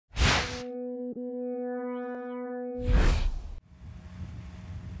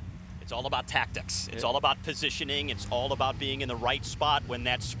It's all about tactics. It's all about positioning. It's all about being in the right spot when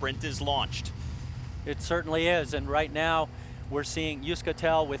that sprint is launched. It certainly is, and right now we're seeing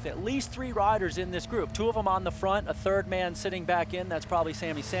Euskaltel with at least 3 riders in this group. 2 of them on the front, a 3rd man sitting back in. That's probably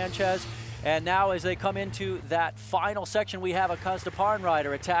Leon Sanchez. And now as they come into that final section, we have a Kastaparn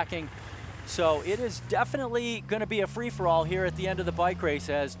rider attacking. So it is definitely going to be a free-for-all here at the end of the bike race,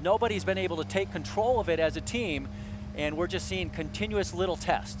 as nobody's been able to take control of it as a team, and we're just seeing continuous little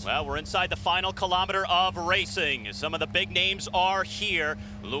tests. Well, we're inside the final kilometer of racing. Some of the big names are here.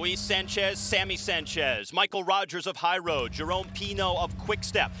 Leon Sanchez, Sammy Sanchez, Michael Rogers of High Road, Jerome Pino of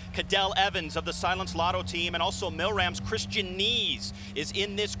Quickstep, Cadell Evans of the Silence Lotto team, and also Milram's Christian Nees is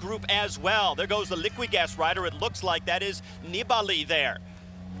in this group as well. There goes the Liquigas rider. It looks like that is Nibali there,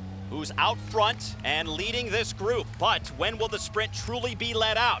 who's out front and leading this group. But when will the sprint truly be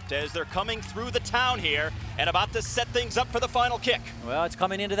let out, as they're coming through the town here and about to set things up for the final kick? Well, it's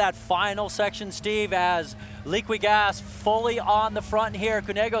coming into that final section, Steve, as Liquigas fully on the front here.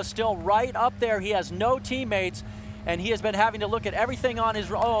 Cunego's still right up there. He has no teammates, and he has been having to look at everything on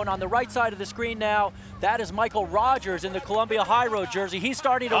his own. On the right side of the screen now, that is Michael Rogers in the Columbia High Road jersey. He's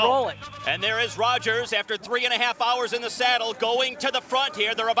starting to roll it. And there is Rogers after 3.5 hours in the saddle, going to the front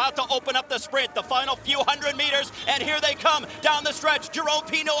here. They're about to open up the sprint, the final few hundred meters, and here they come down the stretch. Jerome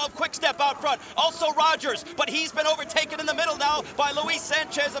Pino of Quickstep out front. Also Rogers, but he's been overtaken in the middle now by Leon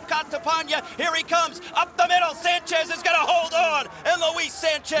Sanchez of Catapania. Here he comes, up the middle. Sanchez is going to hold on, and Leon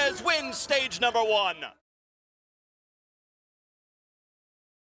Sanchez wins stage number 1.